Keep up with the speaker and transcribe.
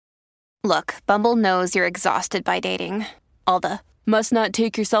Look, Bumble knows you're exhausted by dating. All the must not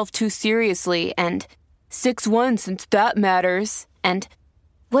take yourself too seriously and 6'1" since that matters. And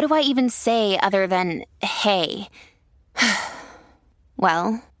what do I even say other than, hey?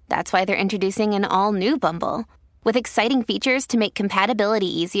 Well, that's why they're introducing an all-new Bumble with exciting features to make compatibility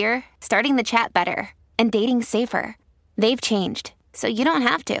easier, starting the chat better, and dating safer. They've changed, so you don't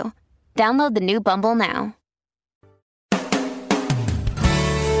have to. Download the new Bumble now.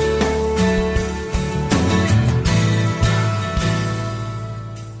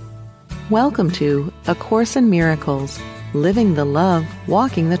 Welcome to A Course in Miracles, Living the Love,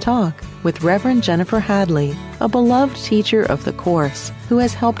 Walking the Talk, with Reverend Jennifer Hadley, a beloved teacher of the Course who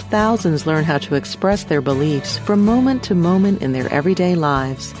has helped thousands learn how to express their beliefs from moment to moment in their everyday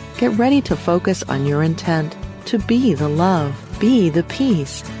lives. Get ready to focus on your intent to be the love, be the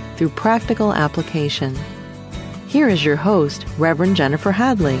peace, through practical application. Here is your host, Reverend Jennifer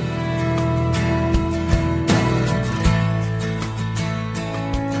Hadley.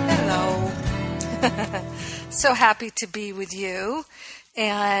 So happy to be with you.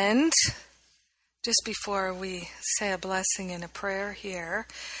 And just before we say a blessing and a prayer here,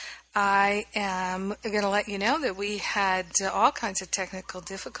 I am going to let you know that we had all kinds of technical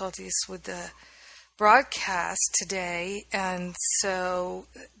difficulties with the broadcast today, and so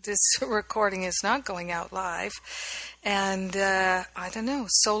this recording is not going out live. And I don't know,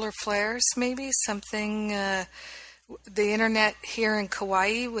 solar flares maybe, something. The internet here in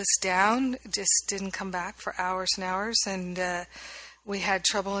Kauai was down, just didn't come back for hours and hours, and we had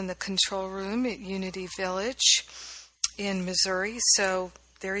trouble in the control room at Unity Village in Missouri, so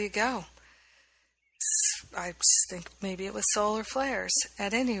there you go. I just think maybe it was solar flares.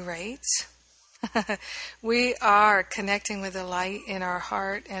 At any rate, we are connecting with the light in our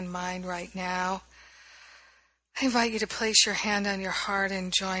heart and mind right now. I invite you to place your hand on your heart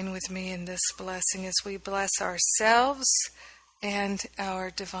and join with me in this blessing as we bless ourselves and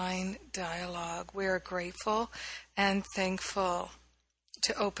our divine dialogue. We are grateful and thankful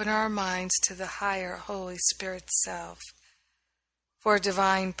to open our minds to the higher Holy Spirit self for a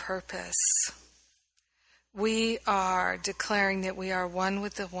divine purpose. We are declaring that we are one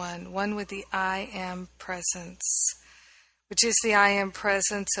with the one with the I Am presence, which is the I Am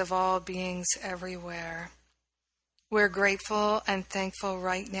presence of all beings everywhere. We're grateful and thankful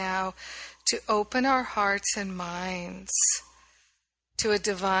right now to open our hearts and minds to a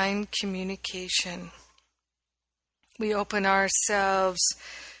divine communication. We open ourselves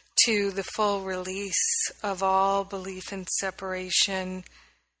to the full release of all belief in separation,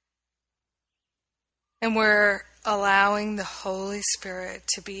 and we're allowing the Holy Spirit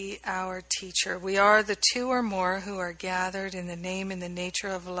to be our teacher. We are the two or more who are gathered in the name and the nature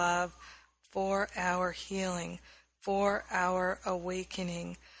of love for our healing, for our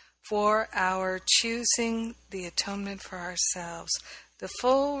awakening, for our choosing the atonement for ourselves, the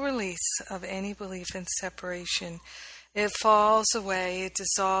full release of any belief in separation. It falls away, it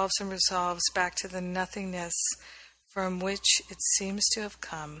dissolves and resolves back to the nothingness from which it seems to have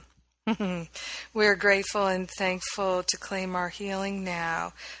come. We're grateful and thankful to claim our healing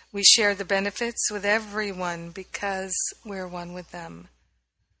now. We share the benefits with everyone because we're one with them.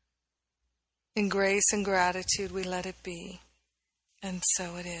 In grace and gratitude, we let it be. And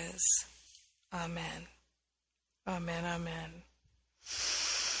so it is. Amen. Amen, amen.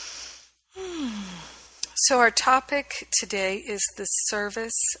 So our topic today is the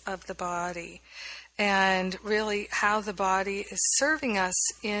service of the body, and really how the body is serving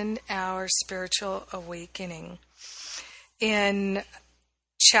us in our spiritual awakening. In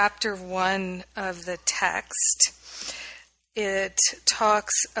chapter 1 of the text, it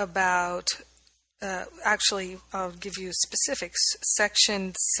talks about actually, I'll give you specifics.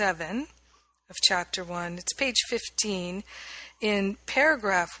 Section 7 of Chapter 1, it's page 15. In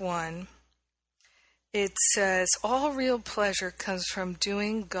paragraph 1, it says, all real pleasure comes from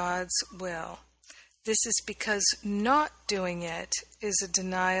doing God's will. This is because not doing it is a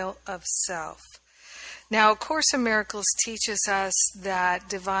denial of self. Now, A Course in Miracles teaches us that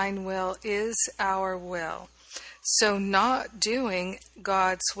divine will is our will. So not doing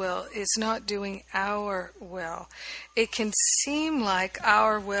God's will is not doing our will. It can seem like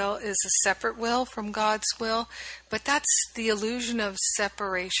our will is a separate will from God's will, but that's the illusion of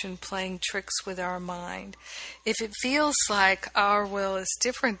separation playing tricks with our mind. If it feels like our will is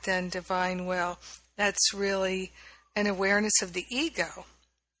different than divine will, that's really an awareness of the ego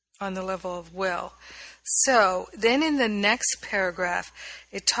on the level of will. So then in the next paragraph,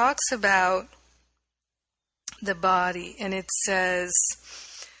 it talks about the body, and it says,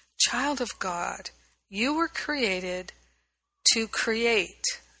 child of God, you were created to create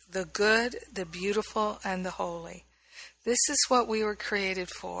the good, the beautiful, and the holy. This is what we were created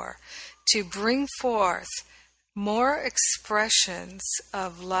for, to bring forth more expressions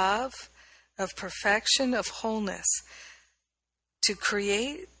of love, of perfection, of wholeness, to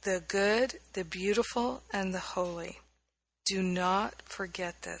create the good, the beautiful, and the holy. Do not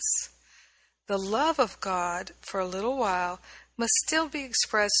forget this. The love of God, for a little while, must still be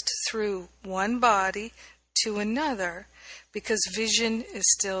expressed through one body to another, because vision is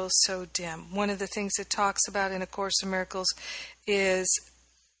still so dim. One of the things it talks about in A Course in Miracles is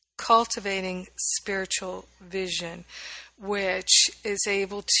cultivating spiritual vision, which is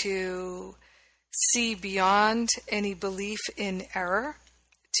able to see beyond any belief in error,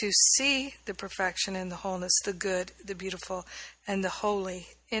 to see the perfection and the wholeness, the good, the beautiful, and the holy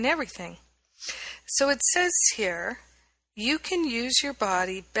in everything. So it says here, you can use your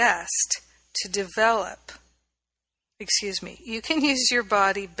body best to develop, you can use your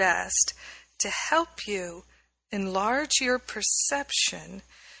body best to help you enlarge your perception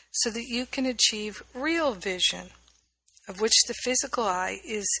so that you can achieve real vision, of which the physical eye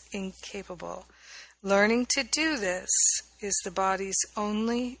is incapable. Learning to do this is the body's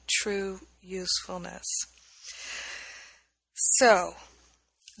only true usefulness. So,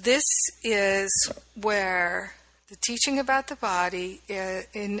 this is where the teaching about the body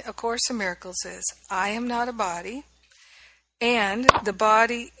in A Course in Miracles is, I am not a body, and the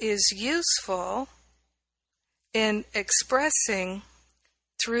body is useful in expressing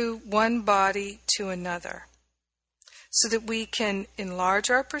through one body to another, so that we can enlarge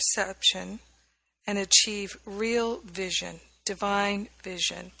our perception and achieve real vision, divine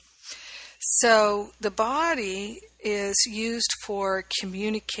vision. So the body is used for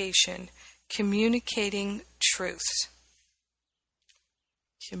communication, communicating truth.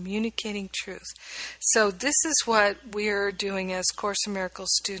 Communicating truth. So this is what we're doing as Course in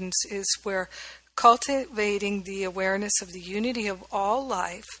Miracles students, is we're cultivating the awareness of the unity of all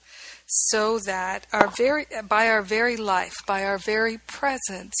life, so that by our very life, by our very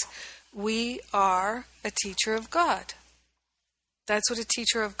presence, we are a teacher of God. That's what a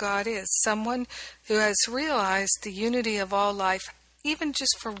teacher of God is. Someone who has realized the unity of all life, even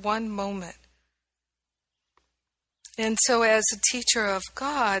just for one moment. And so as a teacher of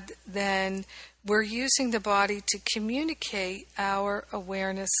God, then we're using the body to communicate our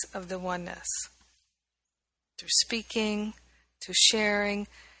awareness of the oneness. Through speaking, through sharing.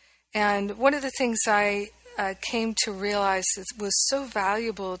 And one of the things I came to realize that was so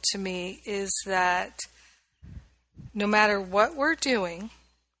valuable to me is that no matter what we're doing,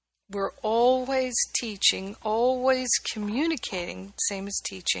 we're always teaching, always communicating, same as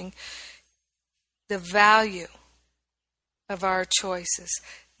teaching, the value of our choices,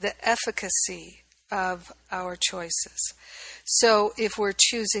 the efficacy of our choices. So if we're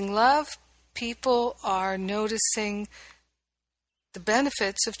choosing love, people are noticing the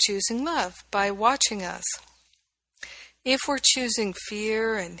benefits of choosing love by watching us. If we're choosing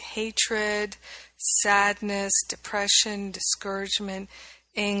fear and hatred, sadness, depression, discouragement,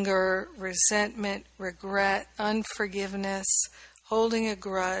 anger, resentment, regret, unforgiveness, holding a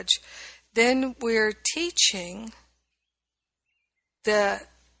grudge, then we're teaching the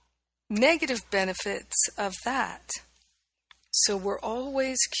negative benefits of that. So we're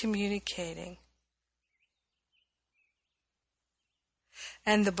always communicating.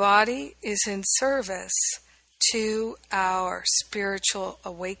 And the body is in service to our spiritual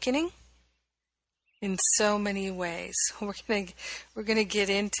awakening in so many ways. We're going to get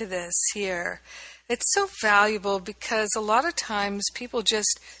into this here. It's so valuable because a lot of times people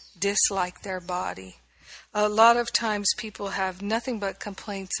just dislike their body. A lot of times people have nothing but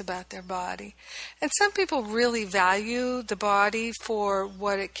complaints about their body. And some people really value the body for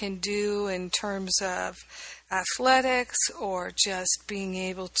what it can do in terms of athletics or just being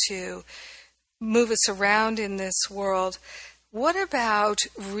able to move us around in this world. What about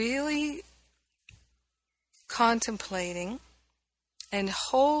really contemplating and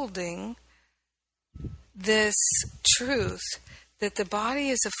holding this truth that the body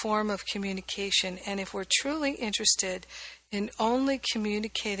is a form of communication, and if we're truly interested in only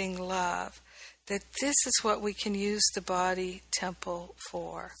communicating love, that this is what we can use the body temple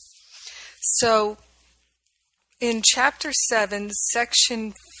for. So, in Chapter 7,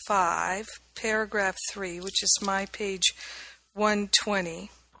 Section 5, Paragraph 3, which is my page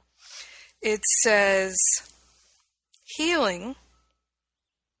 120, it says, healing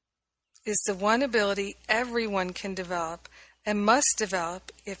is the one ability everyone can develop and must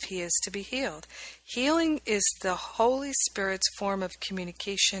develop if he is to be healed. Healing is the Holy Spirit's form of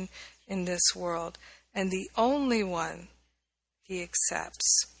communication in this world, and the only one he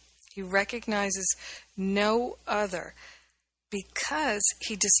accepts. He recognizes no other because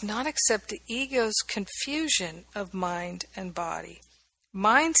he does not accept the ego's confusion of mind and body.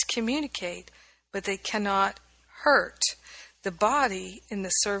 Minds communicate, but they cannot hurt. The body, in the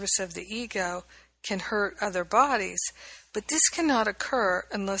service of the ego, can hurt other bodies, but this cannot occur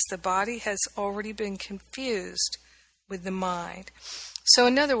unless the body has already been confused with the mind. So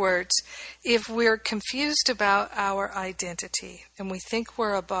in other words, if we're confused about our identity and we think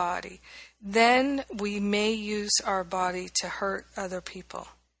we're a body, then we may use our body to hurt other people.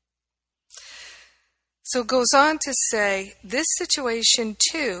 So it goes on to say, this situation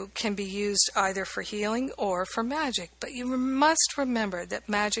too can be used either for healing or for magic. But you must remember that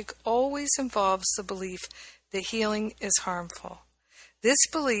magic always involves the belief that healing is harmful. This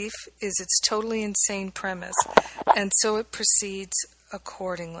belief is its totally insane premise, and so it proceeds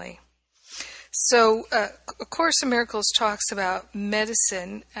accordingly. So, A Course in Miracles talks about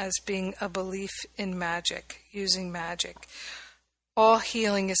medicine as being a belief in magic, using magic. All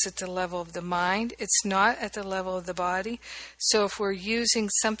healing is at the level of the mind. It's not at the level of the body. So if we're using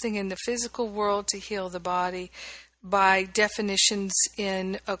something in the physical world to heal the body, by definitions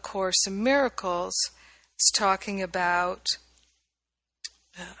in A Course in Miracles, it's talking about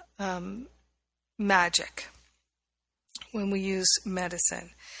magic when we use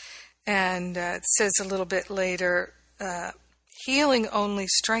medicine. And it says a little bit later, healing only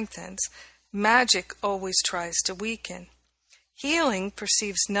strengthens. Magic always tries to weaken. Healing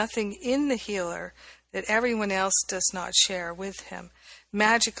perceives nothing in the healer that everyone else does not share with him.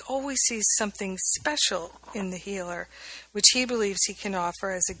 Magic always sees something special in the healer, which he believes he can offer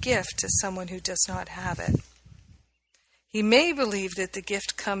as a gift to someone who does not have it. He may believe that the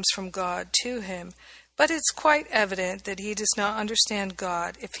gift comes from God to him, but it's quite evident that he does not understand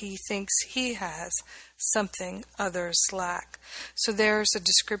God if he thinks he has something others lack. So there's a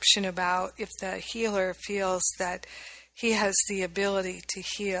description about if the healer feels that he has the ability to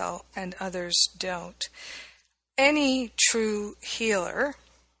heal and others don't. Any true healer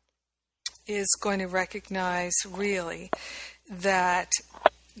is going to recognize really that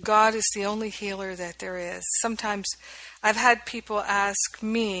God is the only healer that there is. Sometimes I've had people ask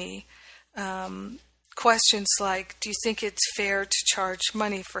me questions like, do you think it's fair to charge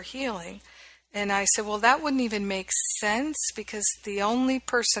money for healing? And I said, well, that wouldn't even make sense because the only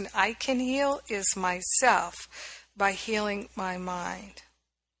person I can heal is myself by healing my mind.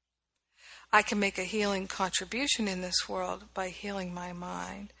 I can make a healing contribution in this world by healing my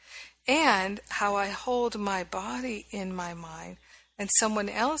mind. And how I hold my body in my mind and someone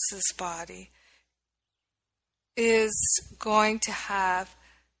else's body is going to have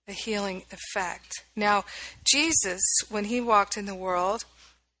a healing effect. Now, Jesus, when he walked in the world,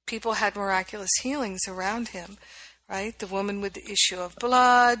 people had miraculous healings around him, right? The woman with the issue of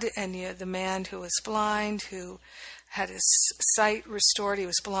blood, and the man who was blind, who had his sight restored, he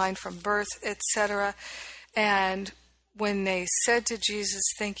was blind from birth, etc. And when they said to Jesus,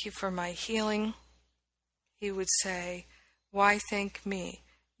 thank you for my healing, he would say, why thank me?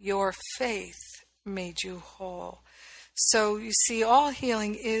 Your faith made you whole. So you see, all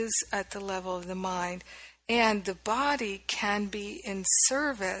healing is at the level of the mind, and the body can be in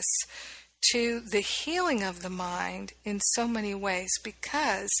service to the healing of the mind in so many ways,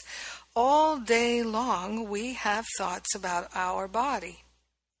 because all day long we have thoughts about our body.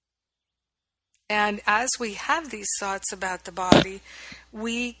 And as we have these thoughts about the body,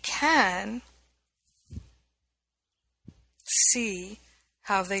 we can see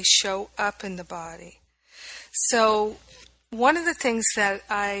how they show up in the body. So one of the things that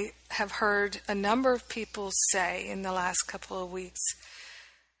I have heard a number of people say in the last couple of weeks,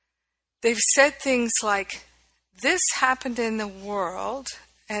 they've said things like, this happened in the world,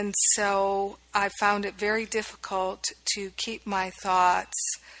 and so I found it very difficult to keep my thoughts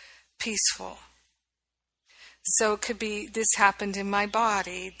peaceful. So it could be, this happened in my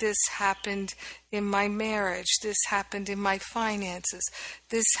body, this happened in my marriage, this happened in my finances,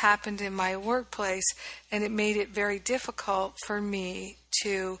 this happened in my workplace, and it made it very difficult for me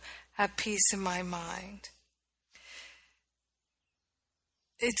to have peace in my mind.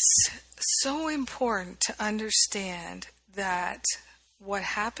 It's so important to understand that what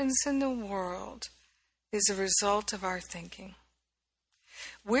happens in the world is a result of our thinking.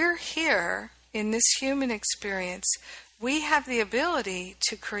 We're here in this human experience. We have the ability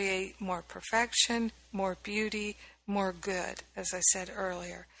to create more perfection, more beauty, more good, as I said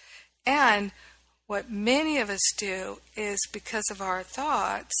earlier. And what many of us do is, because of our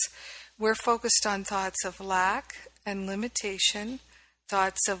thoughts, we're focused on thoughts of lack and limitation,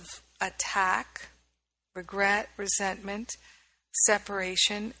 thoughts of attack, regret, resentment,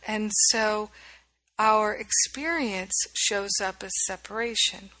 separation, and so our experience shows up as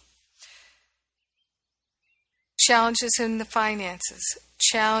separation. Challenges in the finances,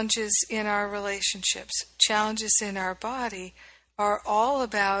 challenges in our relationships, challenges in our body are all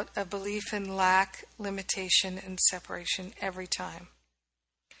about a belief in lack, limitation, and separation every time.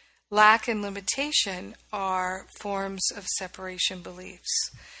 Lack and limitation are forms of separation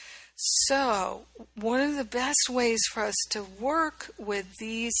beliefs. So, one of the best ways for us to work with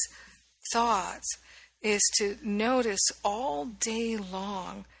these thoughts is to notice all day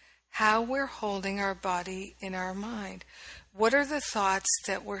long how we're holding our body in our mind. What are the thoughts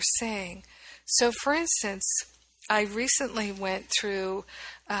that we're saying? So, for instance, I recently went through,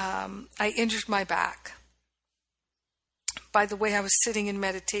 I injured my back. By the way, I was sitting in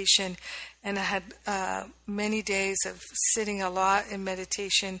meditation, and I had many days of sitting a lot in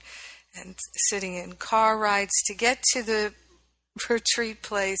meditation and sitting in car rides to get to the retreat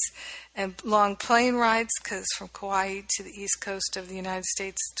place, and long plane rides, because from Kauai to the east coast of the United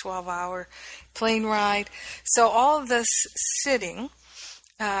States, 12-hour plane ride. So all of this sitting,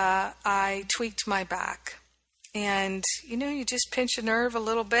 I tweaked my back. And, you just pinch a nerve a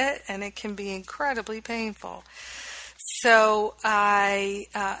little bit, and it can be incredibly painful. So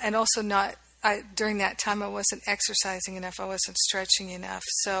and also during that time I wasn't exercising enough, I wasn't stretching enough.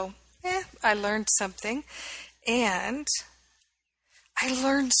 So, I learned something, and I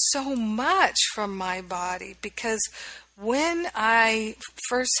learned so much from my body, because when I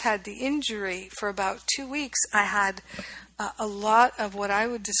first had the injury for about 2 weeks, I had a lot of what I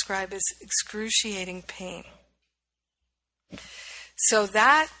would describe as excruciating pain. So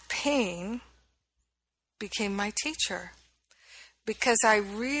that pain became my teacher, because I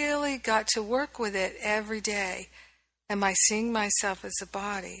really got to work with it every day. Am I seeing myself as a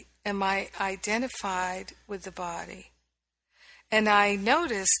body? Am I identified with the body? And I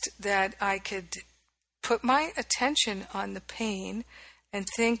noticed that I could put my attention on the pain and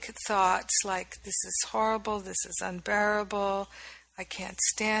think thoughts like, this is horrible, this is unbearable, I can't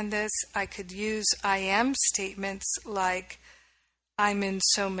stand this. I could use I am statements like, I'm in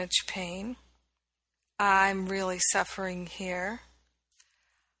so much pain, I'm really suffering here,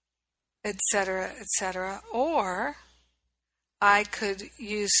 etc., etc. Or I could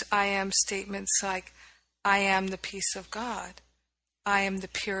use I am statements like, I am the peace of God, I am the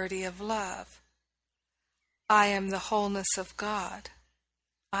purity of love, I am the wholeness of God,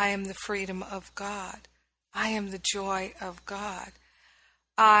 I am the freedom of God, I am the joy of God,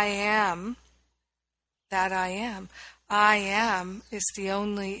 I am that I am. I am is the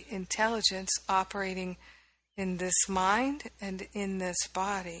only intelligence operating in this mind and in this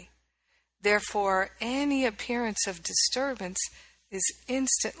body. Therefore, any appearance of disturbance is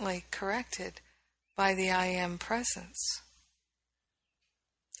instantly corrected by the I am presence.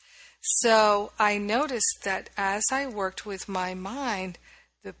 So I noticed that as I worked with my mind,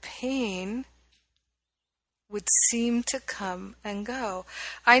 the pain would seem to come and go.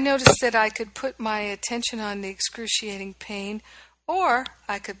 I noticed that I could put my attention on the excruciating pain, or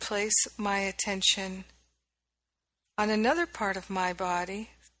I could place my attention on another part of my body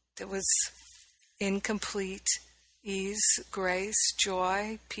that was in complete ease, grace,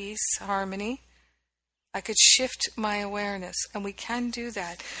 joy, peace, harmony. I could shift my awareness, and we can do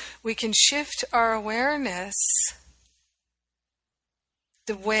that. We can shift our awareness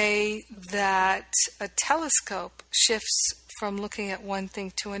the way that a telescope shifts from looking at one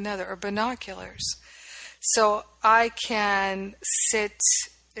thing to another, or binoculars. So I can sit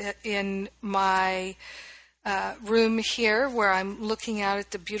in my room here where I'm looking out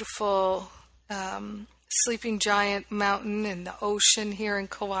at the beautiful Sleeping Giant Mountain and the ocean here in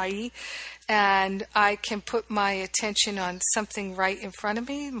Kauai, and I can put my attention on something right in front of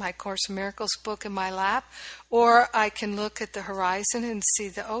me, my Course in Miracles book in my lap, or I can look at the horizon and see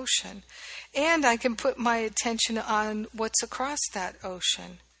the ocean, and I can put my attention on what's across that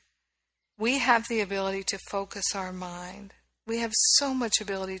ocean. We have the ability to focus our mind. We have so much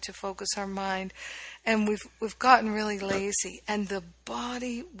ability to focus our mind, and we've gotten really lazy, and the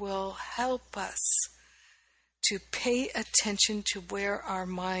body will help us to pay attention to where our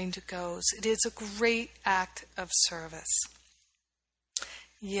mind goes. It is a great act of service.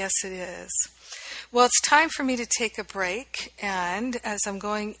 Yes, it is. Well, it's time for me to take a break, and as I'm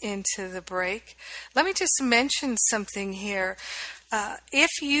going into the break, let me just mention something here. If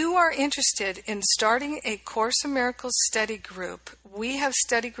you are interested in starting a Course in Miracles study group, we have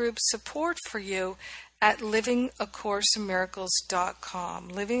study group support for you at livingacourseinmiracles.com,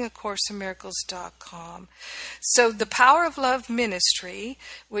 livingacourseinmiracles.com. So the Power of Love Ministry,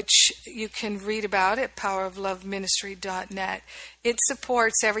 which you can read about at powerofloveministry.net, it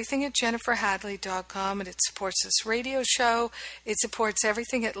supports everything at jenniferhadley.com, and it supports this radio show. It supports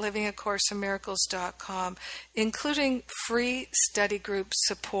everything at livingacourseinmiracles.com, including free study group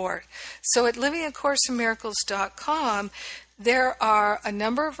support. So at livingacourseinmiracles.com, there are a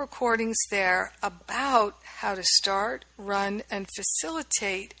number of recordings there about how to start, run, and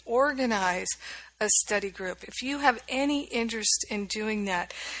facilitate, organize a study group. If you have any interest in doing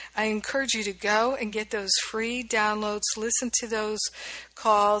that, I encourage you to go and get those free downloads, listen to those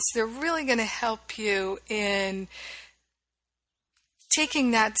calls. They're really going to help you in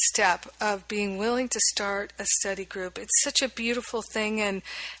taking that step of being willing to start a study group. It's such a beautiful thing, and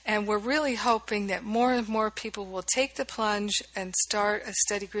we're really hoping that more and more people will take the plunge and start a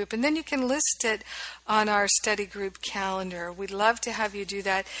study group. And then you can list it on our study group calendar. We'd love to have you do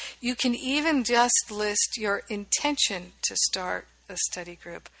that. You can even just list your intention to start a study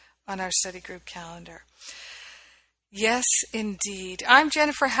group on our study group calendar. Yes, indeed. I'm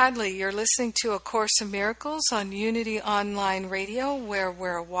Jennifer Hadley. You're listening to A Course in Miracles on Unity Online Radio, where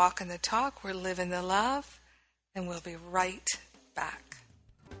we're walking the talk, we're living the love, and we'll be right back.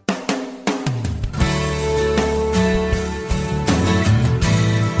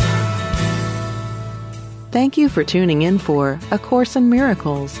 Thank you for tuning in for A Course in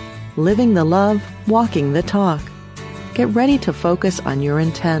Miracles, living the love, walking the talk. Get ready to focus on your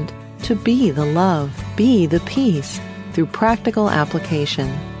intent to be the love, be the peace, through practical application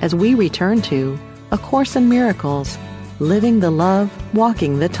as we return to A Course in Miracles, living the love,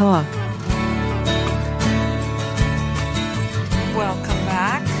 walking the talk. Welcome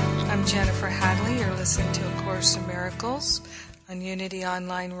back. I'm Jennifer Hadley. You're listening to A Course in Miracles on Unity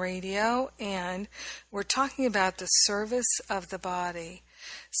Online Radio, and we're talking about the service of the body.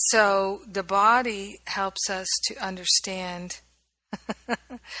 So the body helps us to understand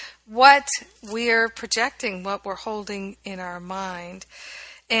what we're projecting, what we're holding in our mind.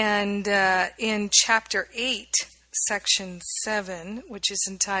 And in Chapter 8, Section 7, which is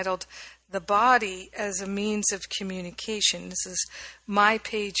entitled The Body as a Means of Communication, this is my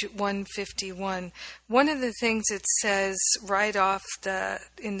page 151. One of the things it says right off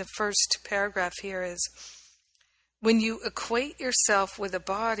in the first paragraph here is, when you equate yourself with a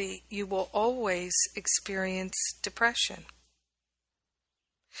body, you will always experience depression.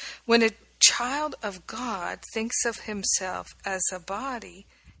 When a child of God thinks of himself as a body,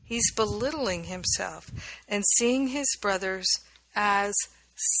 he's belittling himself and seeing his brothers as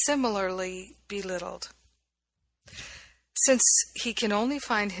similarly belittled. Since he can only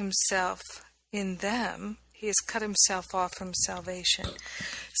find himself in them, he has cut himself off from salvation.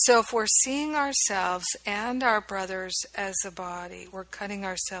 So if we're seeing ourselves and our brothers as a body, we're cutting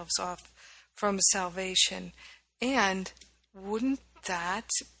ourselves off from salvation. And wouldn't that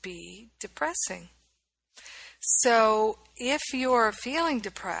be depressing? So if you're feeling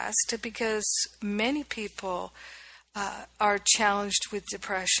depressed, because many people are challenged with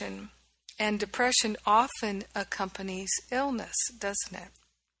depression, and depression often accompanies illness, doesn't it?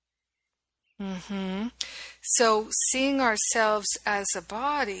 So seeing ourselves as a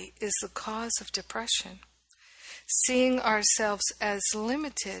body is the cause of depression. Seeing ourselves as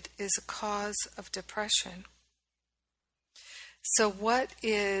limited is a cause of depression. So what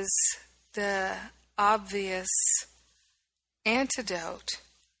is the obvious antidote?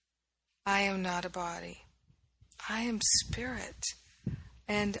 I am not a body. I am spirit,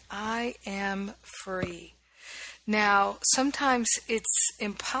 and I am free. Now, sometimes it's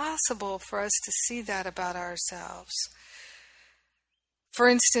impossible for us to see that about ourselves. For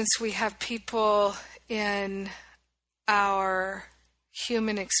instance, we have people in our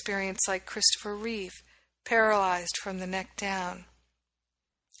human experience like Christopher Reeve, paralyzed from the neck down.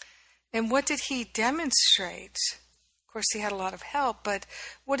 And what did he demonstrate? Of course, he had a lot of help, but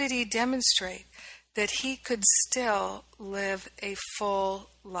what did he demonstrate? That he could still live a full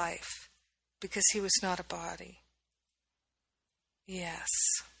life because he was not a body. Yes,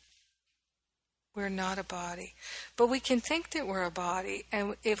 we're not a body. But we can think that we're a body,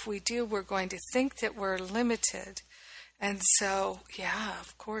 and if we do, we're going to think that we're limited. And so, yeah,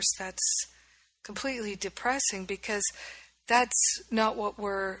 of course, that's completely depressing, because that's not what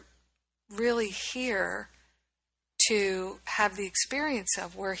we're really here to have the experience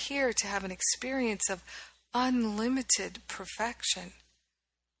of. We're here to have an experience of unlimited perfection.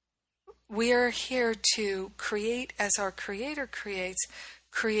 We are here to create as our Creator creates,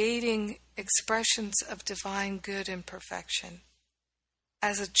 creating expressions of divine good and perfection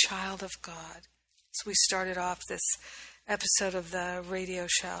as a child of God. as we started off this episode of the radio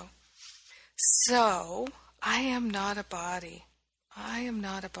show. So, I am not a body. I am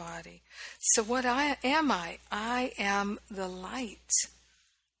not a body. So what am I? I am the light.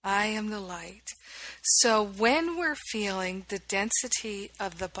 I am the light. So when we're feeling the density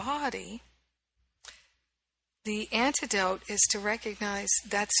of the body, the antidote is to recognize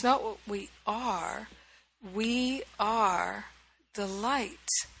that's not what we are. We are the light.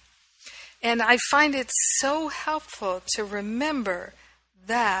 And I find it so helpful to remember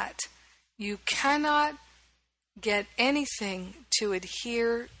that you cannot get anything to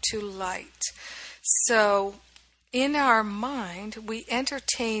adhere to light. So in our mind, we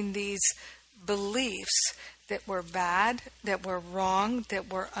entertain these beliefs that we're bad, that we're wrong,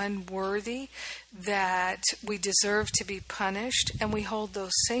 that we're unworthy, that we deserve to be punished, and we hold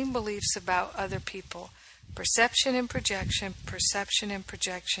those same beliefs about other people. Perception and projection, perception and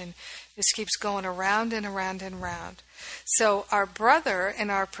projection. This keeps going around and around and around. So our brother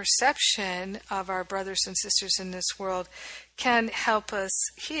and our perception of our brothers and sisters in this world can help us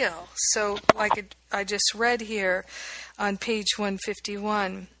heal. So like I just read here on page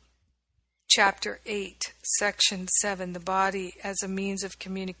 151, Chapter 8, Section 7, the body as a means of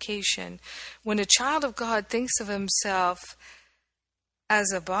communication. When a child of God thinks of himself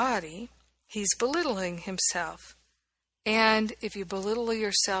as a body, he's belittling himself. And if you belittle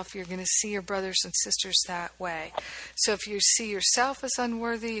yourself, you're going to see your brothers and sisters that way. So if you see yourself as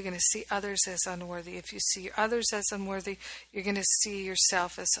unworthy, you're going to see others as unworthy. If you see others as unworthy, you're going to see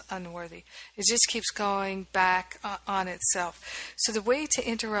yourself as unworthy. It just keeps going back on itself. So the way to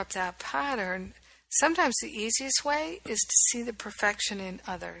interrupt that pattern, sometimes the easiest way, is to see the perfection in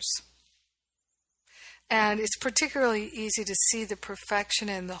others. And it's particularly easy to see the perfection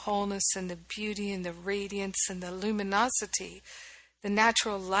and the wholeness and the beauty and the radiance and the luminosity, the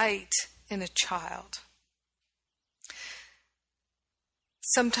natural light in a child.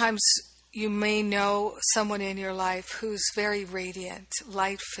 Sometimes you may know someone in your life who's very radiant,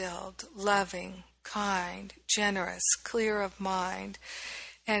 light-filled, loving, kind, generous, clear of mind,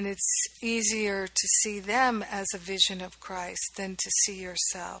 and it's easier to see them as a vision of Christ than to see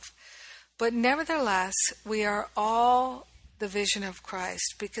yourself. But nevertheless, we are all the vision of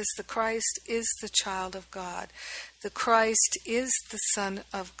Christ, because the Christ is the child of God. The Christ is the Son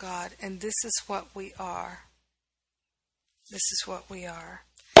of God, and this is what we are. This is what we are.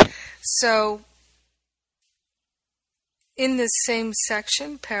 So, in this same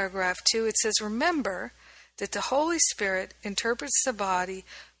section, paragraph 2, it says, remember that the Holy Spirit interprets the body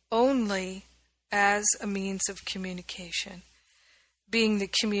only as a means of communication. Being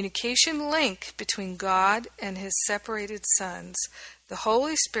the communication link between God and His separated sons, the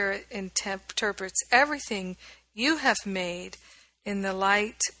Holy Spirit interprets everything you have made in the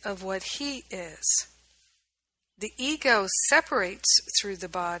light of what He is. The ego separates through the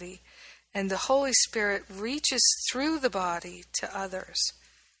body, and the Holy Spirit reaches through the body to others.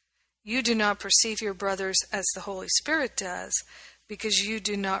 You do not perceive your brothers as the Holy Spirit does, because you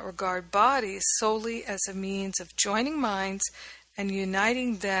do not regard bodies solely as a means of joining minds and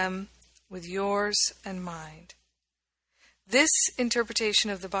uniting them with yours and mind. This interpretation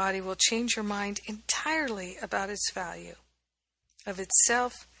of the body will change your mind entirely about its value. Of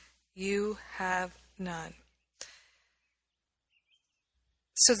itself, you have none.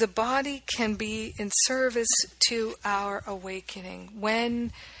 So the body can be in service to our awakening.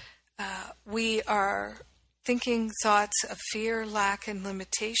 When we are thinking thoughts of fear, lack, and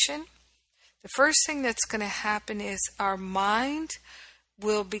limitation, the first thing that's going to happen is our mind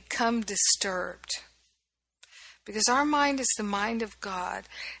will become disturbed. Because our mind is the mind of God.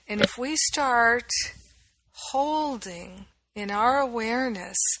 And if we start holding in our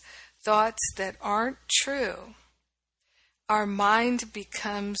awareness thoughts that aren't true, our mind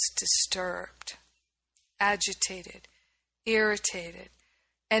becomes disturbed, agitated, irritated.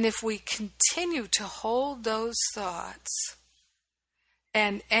 And if we continue to hold those thoughts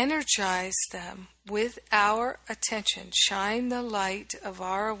and energize them with our attention, shine the light of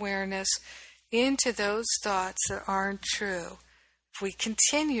our awareness into those thoughts that aren't true, if we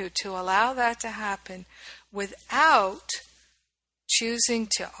continue to allow that to happen without choosing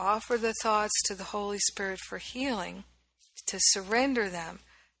to offer the thoughts to the Holy Spirit for healing, to surrender them,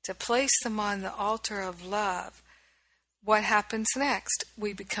 to place them on the altar of love, what happens next?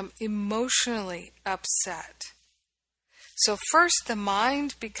 We become emotionally upset. So first the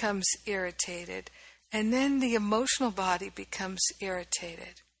mind becomes irritated, and then the emotional body becomes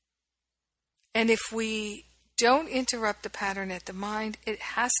irritated. And if we don't interrupt the pattern at the mind, it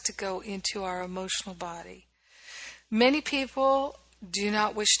has to go into our emotional body. Many people do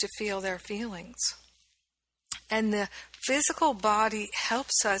not wish to feel their feelings. And the physical body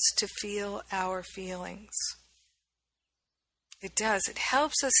helps us to feel our feelings. It does. It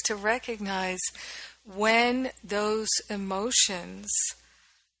helps us to recognize when those emotions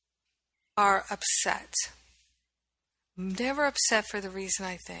are upset. I'm never upset for the reason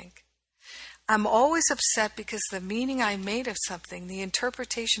I think. I'm always upset because the meaning I made of something, the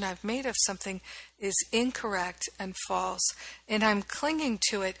interpretation I've made of something is incorrect and false, and I'm clinging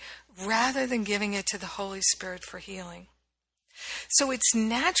to it rather than giving it to the Holy Spirit for healing. So it's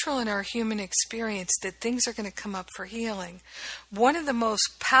natural in our human experience that things are going to come up for healing. One of the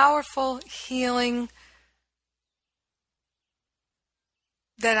most powerful healing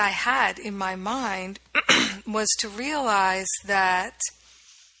that I had in my mind was to realize that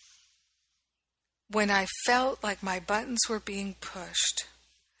when I felt like my buttons were being pushed,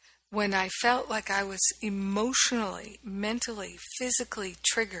 when I felt like I was emotionally, mentally, physically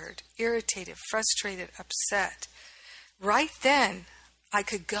triggered, irritated, frustrated, upset, right then I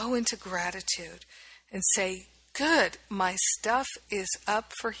could go into gratitude and say, good, my stuff is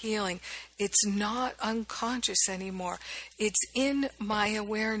up for healing. It's not unconscious anymore. It's in my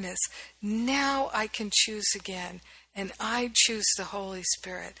awareness. Now I can choose again. And I choose the Holy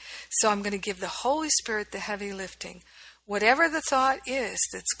Spirit. So I'm going to give the Holy Spirit the heavy lifting. Whatever the thought is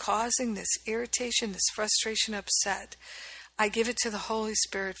that's causing this irritation, this frustration, upset, I give it to the Holy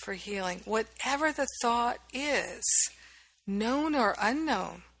Spirit for healing. Whatever the thought is, known or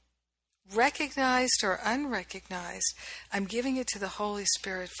unknown, recognized or unrecognized, I'm giving it to the Holy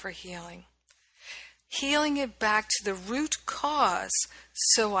Spirit for healing. Healing it back to the root cause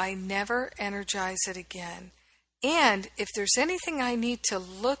so I never energize it again. And if there's anything I need to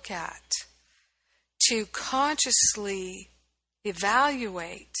look at to consciously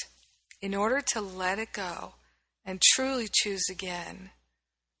evaluate in order to let it go and truly choose again,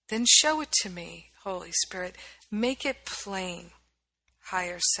 then show it to me, Holy Spirit. Make it plain,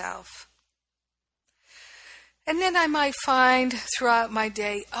 higher self. And then I might find throughout my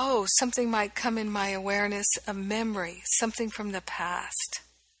day, something might come in my awareness, a memory, something from the past.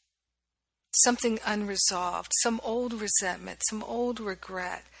 Something unresolved, some old resentment, some old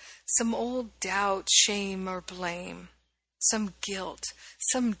regret, some old doubt, shame, or blame, some guilt,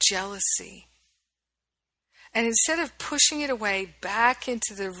 some jealousy. And instead of pushing it away back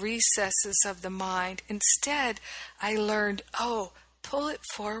into the recesses of the mind, instead I learned, pull it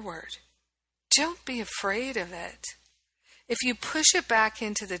forward. Don't be afraid of it. If you push it back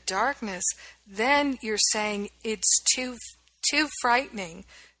into the darkness, then you're saying it's too frightening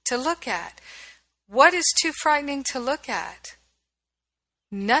to look at. What is too frightening to look at?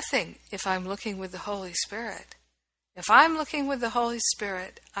 Nothing if I'm looking with the Holy Spirit. If I'm looking with the Holy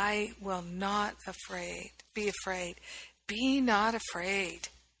Spirit, I will not be afraid. Be not afraid.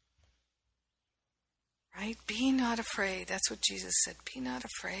 Right? Be not afraid. That's what Jesus said. Be not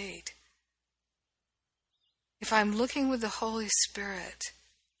afraid. If I'm looking with the Holy Spirit,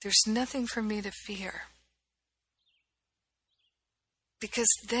 there's nothing for me to fear. Because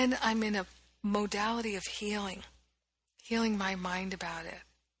then I'm in a modality of healing my mind about it.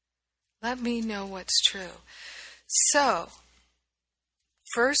 Let me know what's true. So,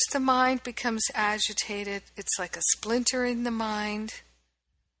 first the mind becomes agitated. It's like a splinter in the mind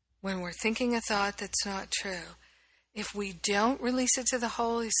when we're thinking a thought that's not true. If we don't release it to the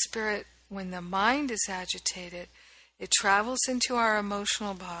Holy Spirit when the mind is agitated, it travels into our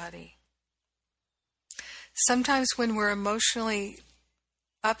emotional body. Sometimes when we're emotionally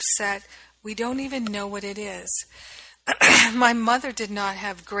upset, we don't even know what it is. My mother did not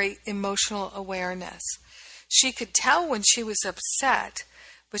have great emotional awareness. She could tell when she was upset,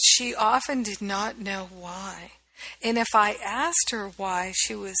 but she often did not know why. And if I asked her why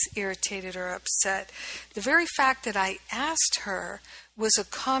she was irritated or upset, the very fact that I asked her was a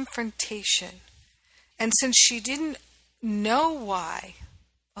confrontation. And since she didn't know why,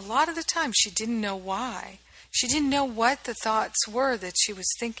 a lot of the time she didn't know why. She didn't know what the thoughts were that she was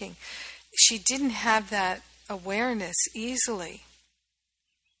thinking. She didn't have that awareness easily.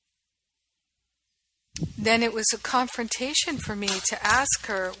 Then it was a confrontation for me to ask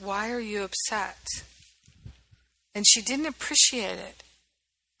her, why are you upset? And she didn't appreciate it,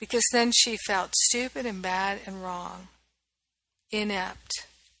 because then she felt stupid and bad and wrong, inept.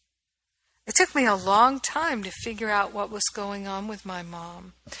 It took me a long time to figure out what was going on with my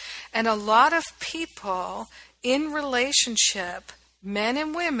mom. And a lot of people in relationship, men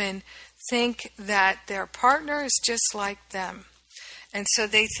and women, think that their partner is just like them. And so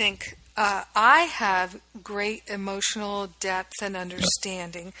they think, I have great emotional depth and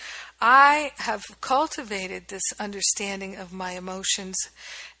understanding. I have cultivated this understanding of my emotions,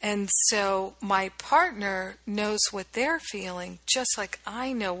 and so my partner knows what they're feeling just like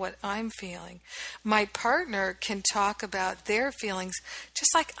I know what I'm feeling. My partner can talk about their feelings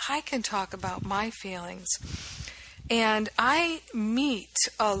just like I can talk about my feelings. And I meet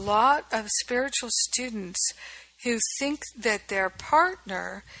a lot of spiritual students who think that their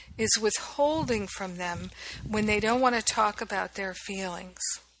partner is withholding from them when they don't want to talk about their feelings,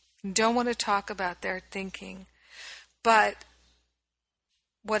 don't want to talk about their thinking. But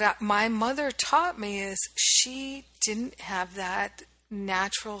what my mother taught me is she didn't have that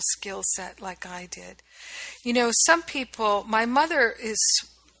natural skill set like I did. You know, some people, my mother is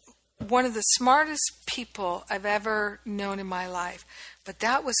one of the smartest people I've ever known in my life, but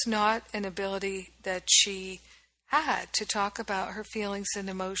that was not an ability that she had to talk about her feelings and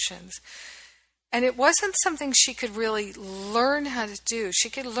emotions. And it wasn't something she could really learn how to do. She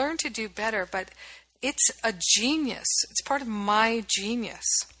could learn to do better, but it's a genius. It's part of my genius.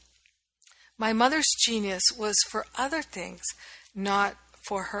 My mother's genius was for other things, not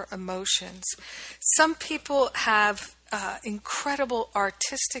for her emotions. Some people have incredible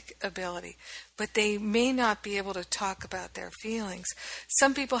artistic ability, but they may not be able to talk about their feelings.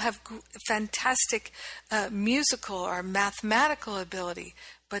 Some people have fantastic musical or mathematical ability,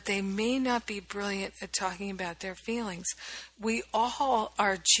 but they may not be brilliant at talking about their feelings. We all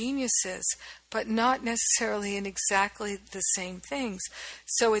are geniuses, but not necessarily in exactly the same things.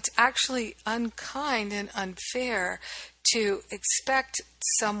 So it's actually unkind and unfair to expect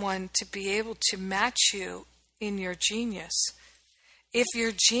someone to be able to match you in your genius, if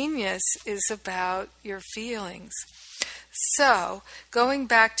your genius is about your feelings. So, going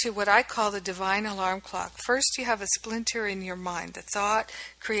back to what I call the divine alarm clock, first you have a splinter in your mind. The thought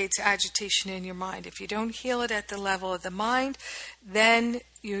creates agitation in your mind. If you don't heal it at the level of the mind, then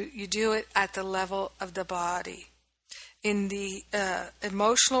you do it at the level of the body. In the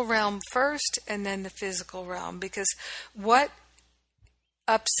emotional realm first, and then the physical realm, because what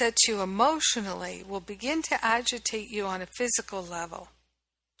upsets you emotionally will begin to agitate you on a physical level.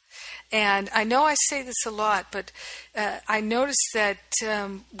 And I know I say this a lot, but I notice that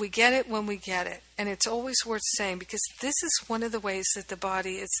we get it when we get it. And it's always worth saying, because this is one of the ways that the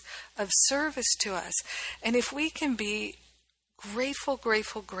body is of service to us. And if we can be grateful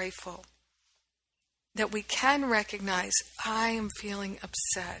that we can recognize, I am feeling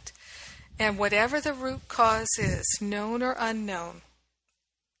upset. And whatever the root cause is, known or unknown,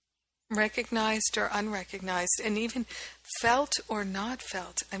 recognized or unrecognized, and even felt or not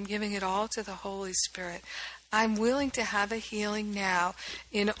felt, I'm giving it all to the Holy Spirit. I'm willing to have a healing now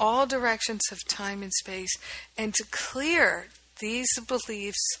in all directions of time and space, and to clear these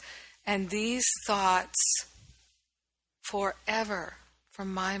beliefs and these thoughts forever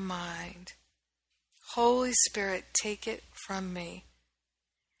from my mind. Holy Spirit, take it from me.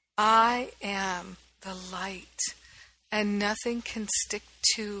 I am the light, and nothing can stick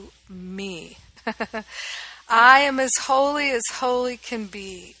to me. I am as holy can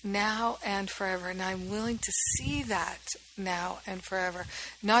be, now and forever, and I'm willing to see that now and forever,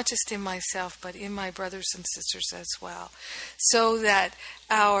 not just in myself, but in my brothers and sisters as well, so that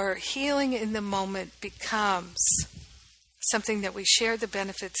our healing in the moment becomes something that we share the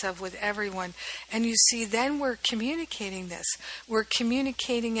benefits of with everyone. And you see, then we're communicating this. We're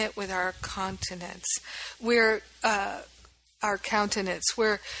communicating it with our countenance. We're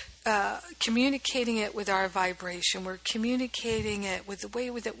communicating it with our vibration. We're communicating it with the way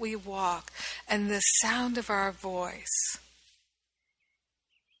that we walk and the sound of our voice,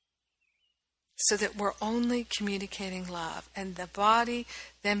 so that we're only communicating love. And the body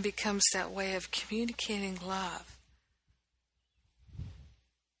then becomes that way of communicating love.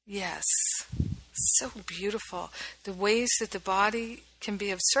 Yes, so beautiful. The ways that the body can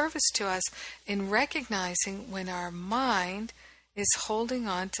be of service to us in recognizing when our mind is holding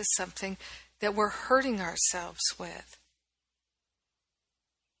on to something that we're hurting ourselves with.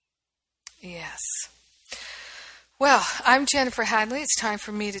 Yes. Well, I'm Jennifer Hadley. It's time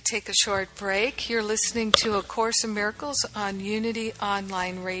for me to take a short break. You're listening to A Course in Miracles on Unity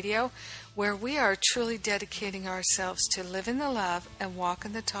Online Radio, where we are truly dedicating ourselves to live in the love and walk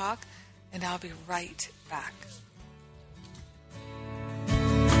in the talk. And I'll be right back.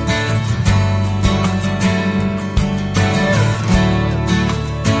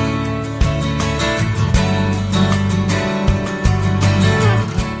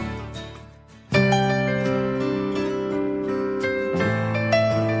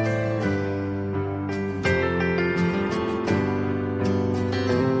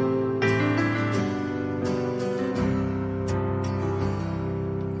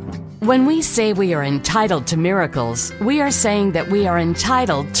 When we say we are entitled to miracles, we are saying that we are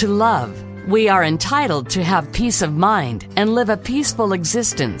entitled to love. We are entitled to have peace of mind and live a peaceful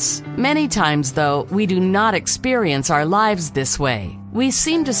existence. Many times, though, we do not experience our lives this way. We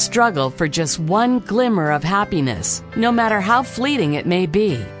seem to struggle for just one glimmer of happiness, no matter how fleeting it may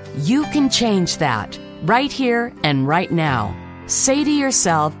be. You can change that, right here and right now. Say to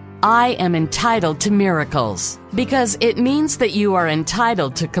yourself, I am entitled to miracles, because it means that you are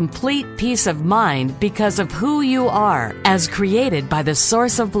entitled to complete peace of mind because of who you are as created by the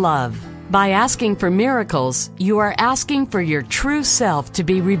source of love. By asking for miracles, you are asking for your true self to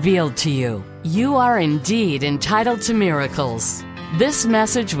be revealed to you. You are indeed entitled to miracles. This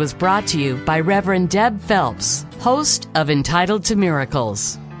message was brought to you by Reverend Deb Phelps, host of Entitled to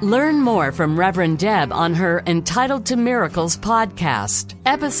Miracles. Learn more from Reverend Deb on her Entitled to Miracles podcast.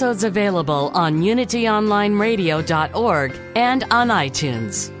 Episodes available on unityonlineradio.org and on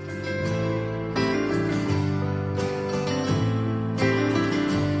iTunes.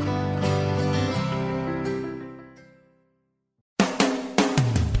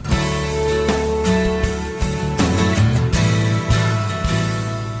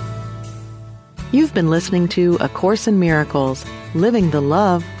 You've been listening to A Course in Miracles, Living the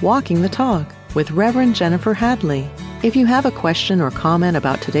Love, Walking the Talk, with Reverend Jennifer Hadley. If you have a question or comment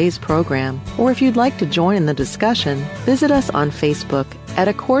about today's program, or if you'd like to join in the discussion, visit us on Facebook at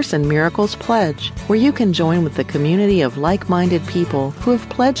A Course in Miracles Pledge, where you can join with the community of like-minded people who have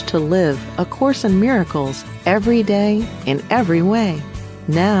pledged to live A Course in Miracles every day in every way.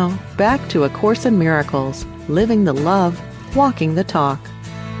 Now, back to A Course in Miracles, Living the Love, Walking the Talk.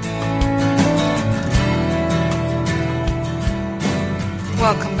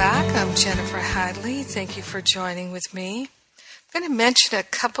 Welcome back. I'm Jennifer Hadley. Thank you for joining with me. I'm going to mention a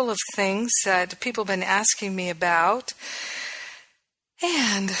couple of things that people have been asking me about.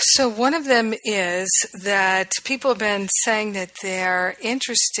 And so one of them is that people have been saying that they're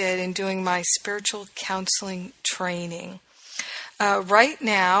interested in doing my spiritual counseling training. Right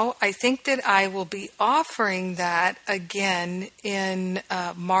now, I think that I will be offering that again in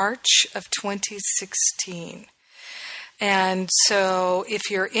March of 2016. And so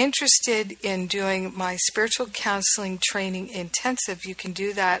if you're interested in doing my spiritual counseling training intensive, you can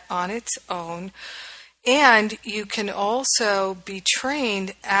do that on its own. And you can also be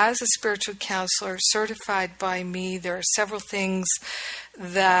trained as a spiritual counselor certified by me. There are several things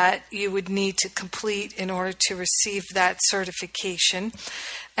that you would need to complete in order to receive that certification.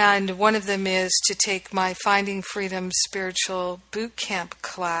 And one of them is to take my Finding Freedom Spiritual Boot Camp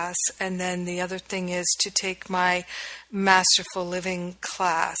class. And then the other thing is to take my Masterful Living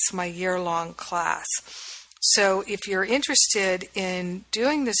class, my year-long class. So if you're interested in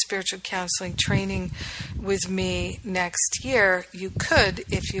doing the spiritual counseling training with me next year, you could,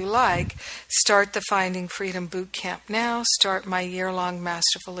 if you like, start the Finding Freedom Boot Camp now, start my year-long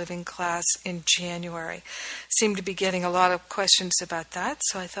Masterful Living class in January. Seem to be getting a lot of questions about that,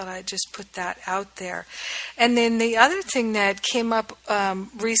 so I thought I'd just put that out there. And then the other thing that came up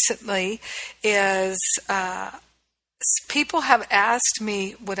recently is people have asked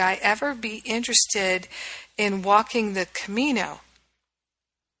me, would I ever be interested in walking the Camino?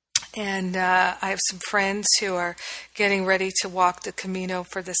 And I have some friends who are getting ready to walk the Camino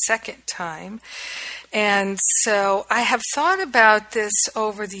for the second time. And so I have thought about this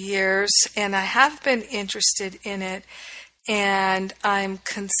over the years, and I have been interested in it, and I'm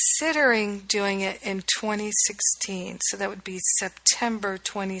considering doing it in 2016. So that would be September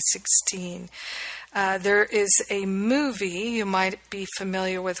 2016. There is a movie you might be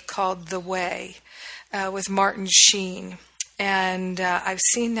familiar with called The Way with Martin Sheen. And I've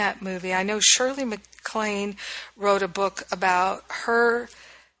seen that movie. I know Shirley MacLaine wrote a book about her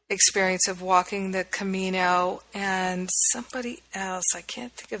experience of walking the Camino, and somebody else, I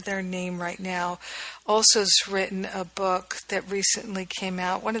can't think of their name right now, also has written a book that recently came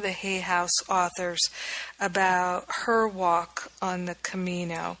out, one of the Hay House authors, about her walk on the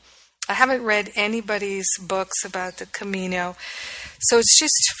Camino. I haven't read anybody's books about the Camino, so it's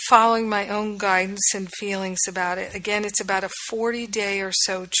just following my own guidance and feelings about it. Again, it's about a 40-day or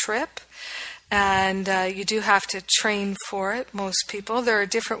so trip, and you do have to train for it, most people. There are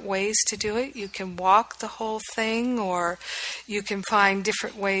different ways to do it. You can walk the whole thing, or you can find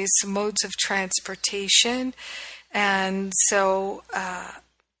different ways, modes of transportation. And so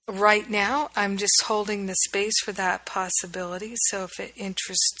right now, I'm just holding the space for that possibility. So if it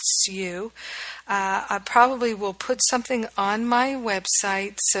interests you, I probably will put something on my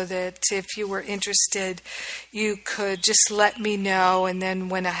website so that if you were interested, you could just let me know. And then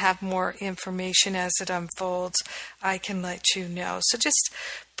when I have more information as it unfolds, I can let you know. So just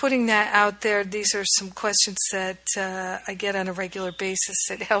putting that out there. These are some questions that I get on a regular basis.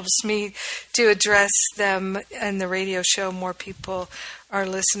 It helps me to address them in the radio show. More people are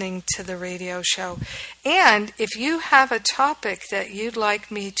listening to the radio show. And if you have a topic that you'd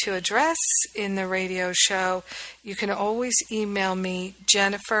like me to address in the radio show, you can always email me,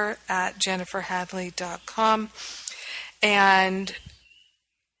 Jennifer@jenniferhadley.com. And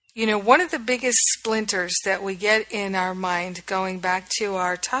one of the biggest splinters that we get in our mind, going back to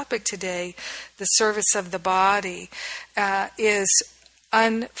our topic today, the service of the body, is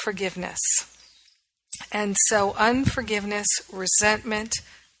unforgiveness. And so unforgiveness, resentment,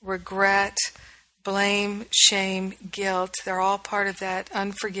 regret, blame, shame, guilt, they're all part of that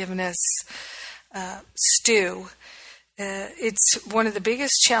unforgiveness stew. It's one of the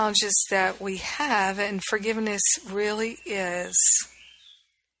biggest challenges that we have, and forgiveness really is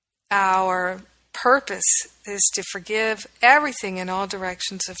our purpose, is to forgive everything in all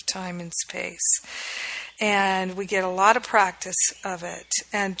directions of time and space. And we get a lot of practice of it.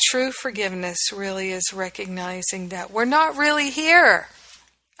 And true forgiveness really is recognizing that we're not really here.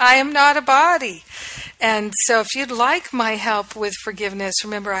 I am not a body. And so if you'd like my help with forgiveness,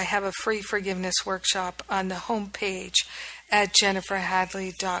 remember I have a free forgiveness workshop on the homepage at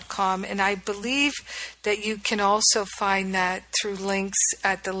jenniferhadley.com. And I believe that you can also find that through links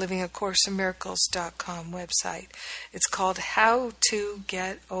at the LivingACourseInMiracles.com website. It's called How to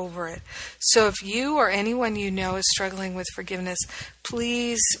Get Over It. So if you or anyone you know is struggling with forgiveness,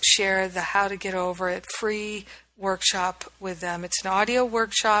 please share the How to Get Over It free workshop with them. It's an audio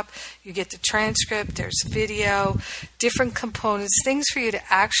workshop. You get the transcript, there's video, different components, things for you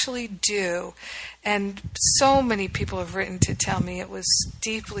to actually do. And so many people have written to tell me it was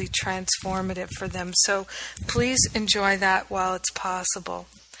deeply transformative for them. So please enjoy that while it's possible.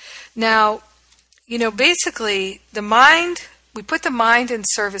 Now, basically the mind, we put the mind in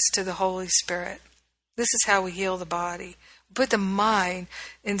service to the Holy Spirit. This is how we heal the body. We put the mind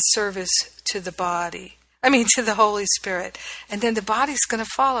in service to the body. To the Holy Spirit. And then the body's going to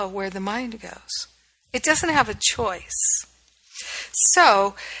follow where the mind goes. It doesn't have a choice.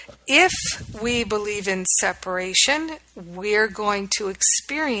 So, if we believe in separation, we're going to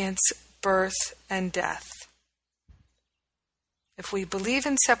experience birth and death. If we believe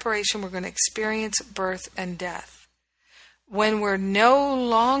in separation, we're going to experience birth and death. When we're no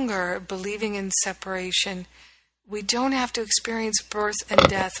longer believing in separation, we don't have to experience birth and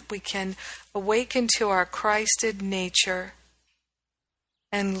death. We can awaken to our Christed nature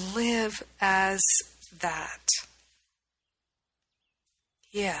and live as that.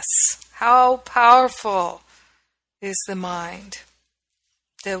 Yes, how powerful is the mind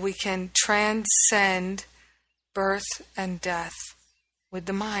that we can transcend birth and death with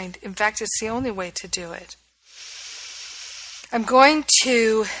the mind. In fact, it's the only way to do it. I'm going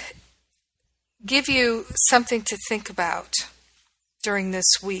to give you something to think about during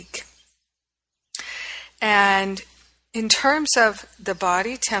this week. And in terms of the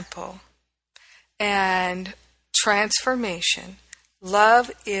body temple and transformation,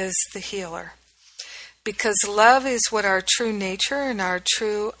 love is the healer. Because love is what our true nature and our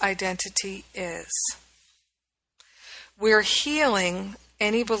true identity is. We're healing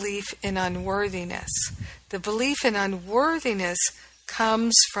any belief in unworthiness. The belief in unworthiness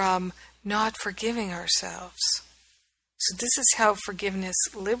comes from not forgiving ourselves. So this is how forgiveness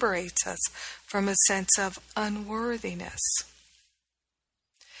liberates us from a sense of unworthiness.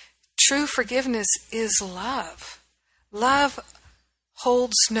 True forgiveness is love. Love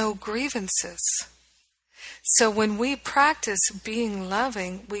holds no grievances. So when we practice being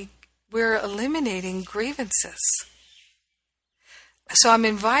loving, we're eliminating grievances. So I'm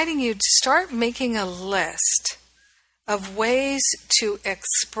inviting you to start making a list of ways to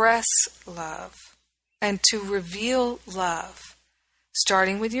express love and to reveal love,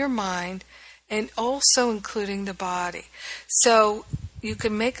 starting with your mind and also including the body. So you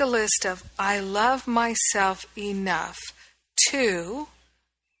can make a list of, I love myself enough to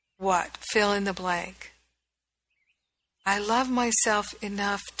what? Fill in the blank. I love myself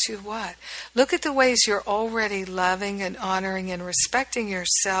enough to what? Look at the ways you're already loving and honoring and respecting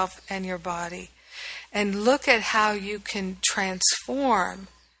yourself and your body. And look at how you can transform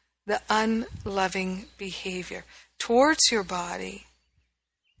the unloving behavior towards your body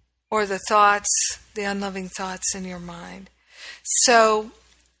or the thoughts, the unloving thoughts in your mind. So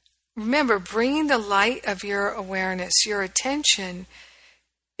remember, bringing the light of your awareness, your attention,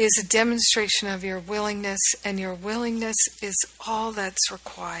 is a demonstration of your willingness, and your willingness is all that's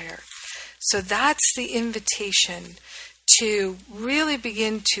required. So that's the invitation to really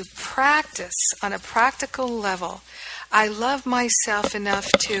begin to practice on a practical level. I love myself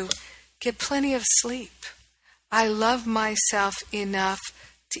enough to get plenty of sleep. I love myself enough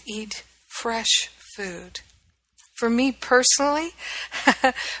to eat fresh food. For me personally,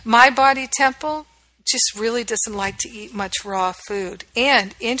 my body temple just really doesn't like to eat much raw food.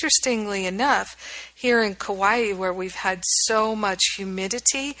 And interestingly enough, here in Kauai, where we've had so much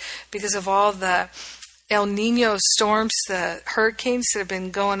humidity because of all the El Nino storms, the hurricanes that have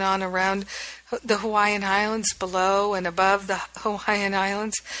been going on around the Hawaiian Islands, below and above the Hawaiian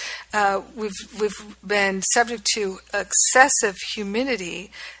Islands, we've been subject to excessive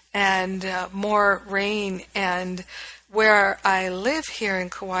humidity and more rain. And where I live here in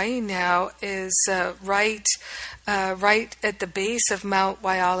Kauai now is right at the base of Mount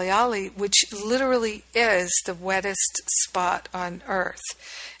Waialeale, which literally is the wettest spot on Earth.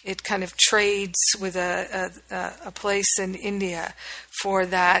 It kind of trades with a place in India for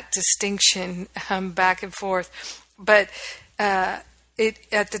that distinction back and forth. But at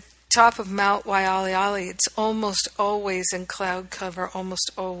the top of Mount Waialeale, it's almost always in cloud cover,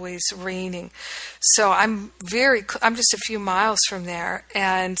 almost always raining. So I'm just a few miles from there,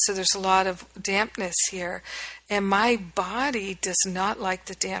 and so there's a lot of dampness here. And my body does not like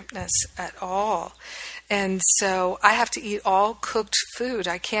the dampness at all. And so I have to eat all cooked food.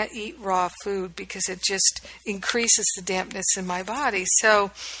 I can't eat raw food because it just increases the dampness in my body.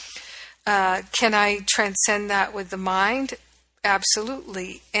 So can I transcend that with the mind?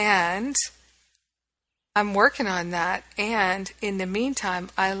 Absolutely. And I'm working on that. And in the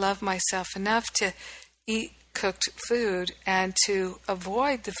meantime, I love myself enough to eat cooked food and to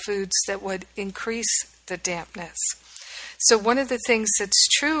avoid the foods that would increase the dampness. So one of the things that's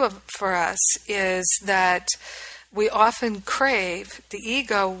true for us is that we often crave, the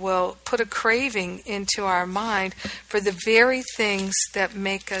ego will put a craving into our mind for the very things that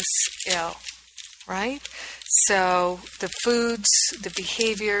make us ill, right? So the foods, the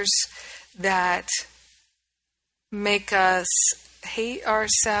behaviors that make us hate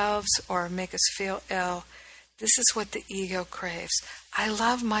ourselves or make us feel ill, this is what the ego craves. I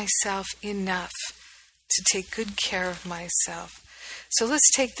love myself enough to take good care of myself. So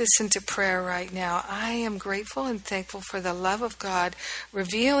let's take this into prayer right now. I am grateful and thankful for the love of God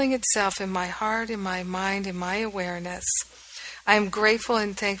revealing itself in my heart, in my mind, in my awareness. I am grateful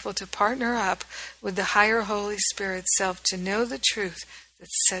and thankful to partner up with the higher Holy Spirit self to know the truth that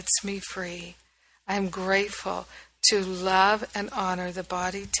sets me free. I am grateful to love and honor the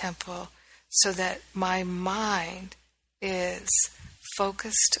body temple so that my mind is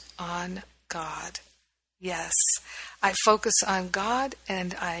focused on God. Yes, I focus on God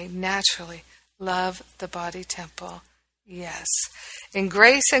and I naturally love the body temple. Yes. In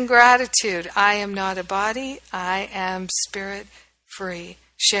grace and gratitude, I am not a body, I am spirit free,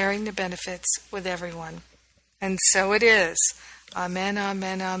 sharing the benefits with everyone. And so it is. Amen,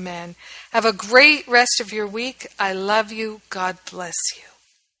 amen, amen. Have a great rest of your week. I love you. God bless you.